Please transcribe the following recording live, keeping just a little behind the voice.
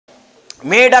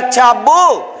মেয়ে ডাকছে, আব্বু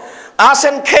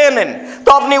আসেন খেয়ে নেন। তো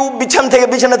আপনি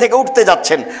বিছানা থেকে উঠতে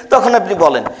যাচ্ছেন, তখন আপনি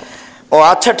বলেন, ও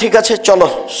আচ্ছা ঠিক আছে চলো,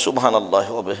 সুবহানাল্লাহ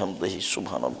ওয়া বিহামদিহি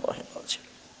সুবহানাল্লাহ।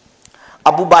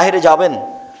 আব্বু বাইরে যাবেন?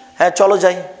 হ্যাঁ চলো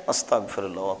যাই।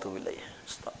 আস্তাগফিরুল্লাহ ওয়া আতুবু ইলাইহি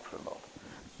আস্তাগফিরুল্লাহ।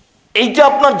 এইটা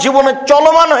আপনার জীবনে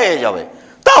চলমান হয়ে যাবে।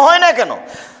 তা হয় না কেন?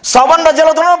 সাহাবান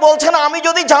রাদিয়াল্লাহু আনহু বলছেন, আমি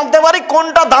যদি জানতে পারি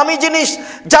কোনটা দামি জিনিস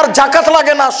যার জাকাত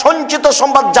লাগে না, সঞ্চিত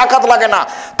সম্পদ জাকাত লাগে না,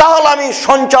 তাহলে আমি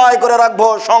সঞ্চয় করে রাখবো,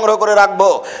 সংগ্রহ করে রাখবো।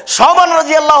 সাহাবান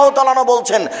রাদিয়াল্লাহু তাআলা আনহু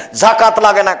বলছেন, জাকাত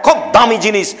লাগে না, খুব দামি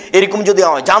জিনিস, এরকম যদি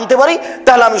আমি জানতে পারি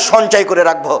তাহলে আমি সঞ্চয় করে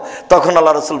রাখবো। তখন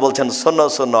আল্লাহ রাসূল বলছেন, শোনো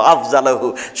শোনো, আফজালহু,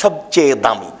 সবচেয়ে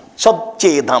দামি,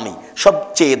 সবচেয়ে দামি,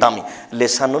 সবচেয়ে দামি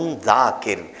লিসানুন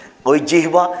যাকির, ওই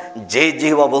জিহ্বা, যে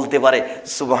জিহ্বা বলতে পারে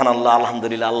সুবহানাল্লাহ,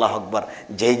 আলহামদুলিল্লাহ, আল্লাহু আকবার,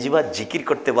 যে জিহ্বা জিকির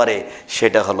করতে পারে,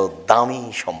 সেটা হলো দামি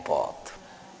সম্পদ।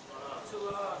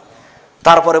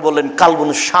 তারপরে বললেন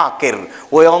কালবুন শাকের,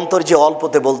 ওই অন্তর যে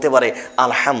অল্পতে বলতে পারে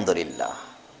আলহামদুলিল্লাহ।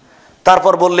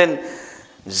 তারপর বললেন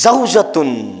জাওজাতুন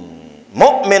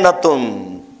মুমিনাতুন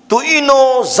তুইনো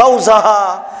জাওজাহা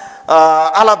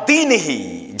আলা দীনিহি,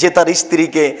 যে তার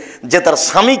স্ত্রীকে, যে তার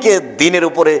স্বামীকে দিনের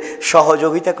উপরে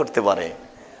সহযোগিতা করতে পারে।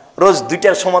 রোজ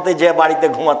 2টার সময়তে যে বাড়িতে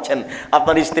ঘুমাচ্ছেন,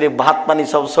 আপনার স্ত্রী ভাত পানি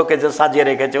সব শোকেজে সাজিয়ে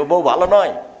রেখেছে, ও বউ ভালো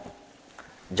নয়,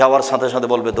 যাওয়ার সাথে সাথে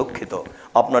বলবে, দুঃখিত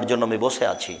আপনার জন্য আমি বসে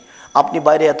আছি, আপনি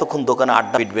বাইরে এতক্ষণ দোকানে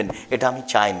আড্ডা পিটবেন, এটা আমি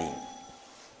চাইনি।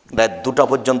 রাত 2টা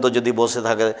পর্যন্ত যদি বসে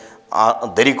থাকে,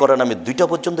 দেরি করেন, আমি 2টা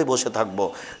পর্যন্তই বসে থাকবো,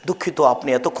 দুঃখিত আপনি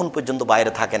এতক্ষণ পর্যন্ত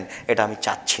বাইরে থাকেন, এটা আমি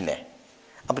চাচ্ছি না।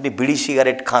 আপনি বিড়ি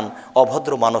সিগারেট খান,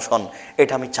 অভদ্র মানুষ হন,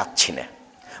 এটা আমি চাচ্ছি না।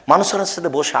 মানুষের সাথে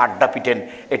বসে আড্ডা পিটেন,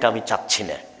 এটা আমি চাচ্ছি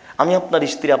না। আমি আপনার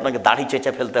স্ত্রী, আপনাকে দাড়ি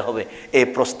চেঁচে ফেলতে হবে, এই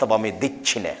প্রস্তাব আমি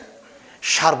দিচ্ছি না।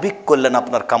 সার্বিক কল্যাণ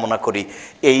আপনার কামনা করি।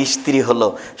 এই স্ত্রী হলো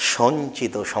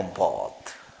সঞ্চিত সম্পদ।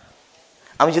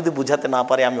 আমি যদি বুঝাতে না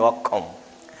পারি আমি অক্ষম।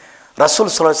 রাসূল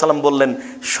সাল্লাল্লাহু আলাইহি সাল্লাম বললেন,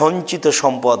 সঞ্চিত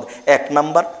সম্পদ 1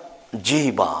 নাম্বার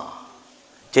জিহ্বা,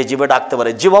 যে জিহ্বা ডাকতে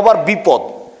পারে। জিহ্বা আবার বিপদ,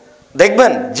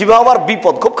 দেখবেন জিহ্বা আবার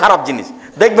বিপদ, খুব খারাপ জিনিস।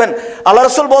 দেখবেন আল্লাহ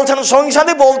রাসূল বলছেন,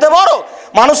 সঙ্গী বলতে পারো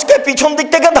মানুষকে পিছন দিক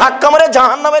থেকে ধাক্কা মেরে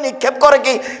জাহান্নামে নিক্ষেপ করে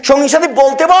কি? সঙ্গী সাথী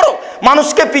বলতে পারো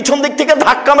মানুষকে পিছন দিক থেকে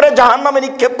ধাক্কা মেরে জাহান্নামে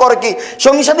নিক্ষেপ করে কি?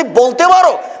 সঙ্গী সাথী বলতে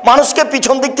পারো মানুষকে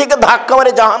পিছন দিক থেকে ধাক্কা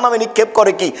মেরে জাহান্নামে নিক্ষেপ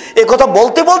করে কি? এই কথা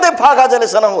বলতে বলতে ফাঁকা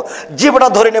জালেসানাহু জিহ্বাটা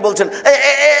ধরে নিয়ে বলছেন,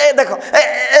 দেখো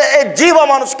জিহ্বা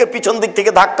মানুষকে পিছন দিক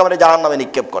থেকে ধাক্কা মেরে জাহান্নামে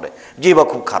নিক্ষেপ করে। জিহ্বা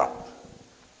খুব খারাপ।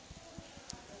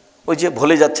 ওই যে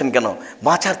ভুলে যাচ্ছেন কেন?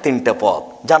 বাঁচার 3টা পথ,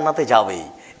 জান্নাতে যাবেই।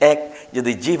 1,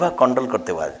 যদি জিহ্বা কন্ট্রোল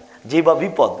করতে পারে, জিহ্বা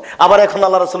বিপদ। আবার এখন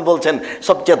আল্লাহ রাসূল বলছেন,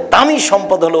 সবচেয়ে দামি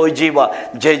সম্পদ হলো ওই জিহ্বা,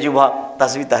 যে জিহ্বা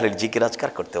তাসবিহ তাহলিল জিকির আজকার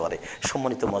করতে পারে।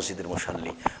 সম্মানিত মসজিদের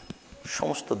মুসাল্লি,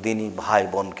 সমস্ত দিনী ভাই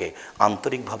বোনকে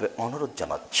আন্তরিকভাবে অনুরোধ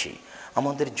জানাচ্ছি,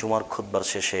 আমাদের জুমার খুতবার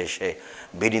শেষে এসে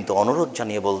বিনীত অনুরোধ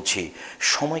জানিয়ে বলছি,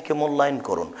 সময়কে মূল্যায়ন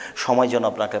করুন। সময় যেন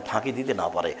আপনাকে ফাঁকি দিতে না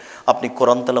পারে। আপনি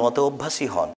কোরআন তেলাওয়াতে অভ্যাসী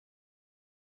হন।